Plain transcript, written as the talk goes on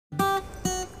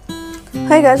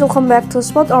Hi guys, welcome back to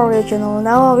Spot Audio channel.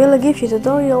 Now I will give you a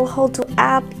tutorial how to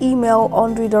add email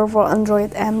on Twitter for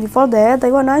Android. And before that,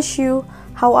 I wanna ask you,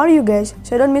 how are you guys?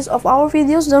 So don't miss off our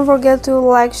videos. Don't forget to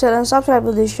like, share, and subscribe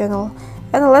to this channel.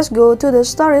 And let's go to the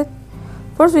start.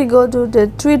 First, we go to the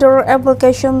Twitter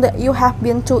application that you have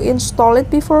been to install it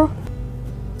before.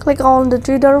 Click on the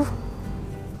Twitter.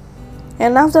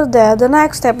 And after that, the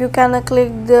next step, you can click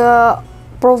the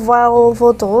profile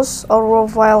photos or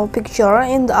profile picture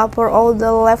in the upper or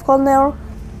the left corner.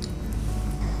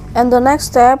 And the next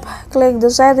step, click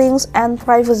the settings and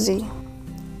privacy.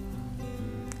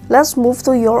 Let's move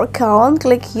to your account.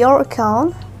 Click your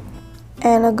account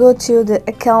and go to the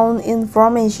account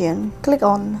information. Click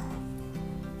on.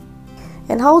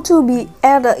 And how to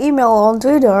add an email on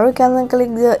Twitter, you can click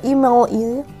the email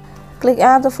in. Click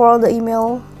add for the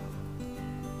email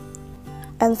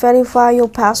and verify your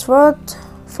password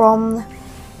from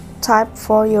type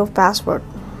for your password.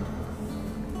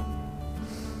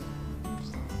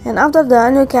 And after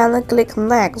that, you can click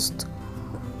next.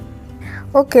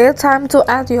 Okay, time to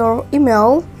add your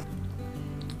email.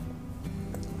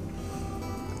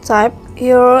 Type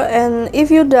here, and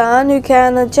if you're done, you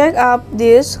can check up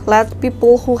this. Let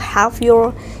people who have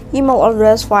your email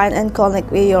address find and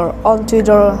connect with you on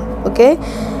Twitter. Okay,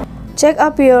 check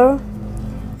up here,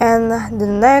 and the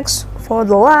next for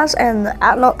the last and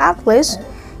not at least,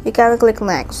 you can click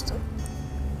next.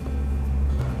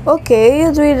 Okay,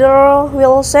 Twitter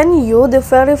will send you the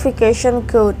verification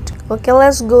code. Okay,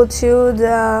 let's go to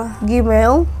the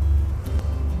Gmail.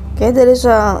 Okay, there is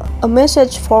a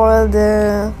message for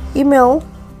the email.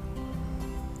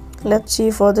 Let's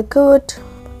see for the code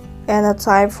and a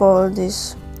type for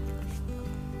this.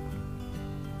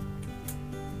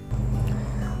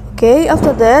 Okay,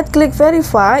 after that, click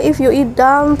verify if you are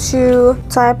done to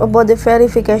type about the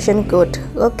verification code.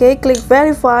 Okay, click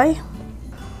verify.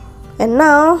 And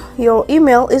now your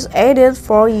email is added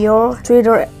for your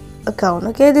Twitter account.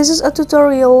 Okay, this is a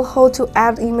tutorial how to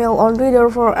add email on Twitter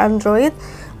for Android.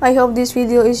 I hope this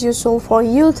video is useful for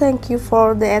you. Thank you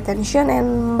for the attention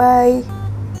and bye.